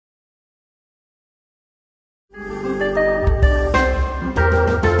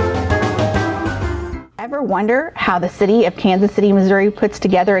Ever wonder how the city of Kansas City, Missouri puts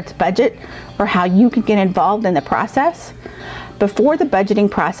together its budget, or how you can get involved in the process? Before the budgeting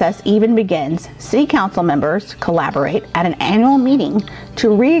process even begins, City Council members collaborate at an annual meeting to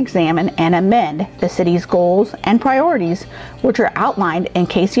re-examine and amend the city's goals and priorities, which are outlined in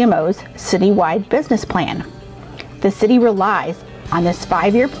KCMO's citywide business plan. The city relies on this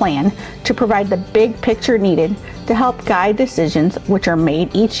 5-year plan to provide the big picture needed to help guide decisions which are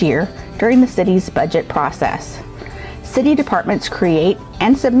made each year during the city's budget process. City departments create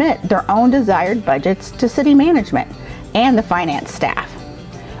and submit their own desired budgets to city management and the finance staff.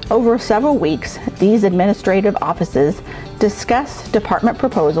 Over several weeks, these administrative offices discuss department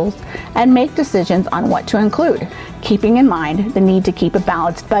proposals and make decisions on what to include, keeping in mind the need to keep a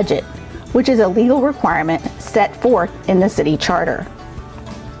balanced budget, which is a legal requirement set forth in the city charter.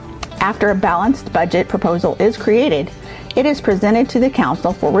 After a balanced budget proposal is created, it is presented to the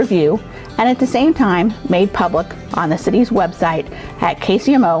council for review and at the same time made public on the city's website at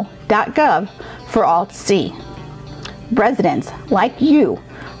kcmo.gov for all to see. Residents like you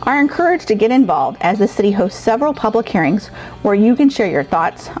are encouraged to get involved as the city hosts several public hearings where you can share your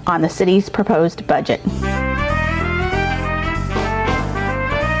thoughts on the city's proposed budget.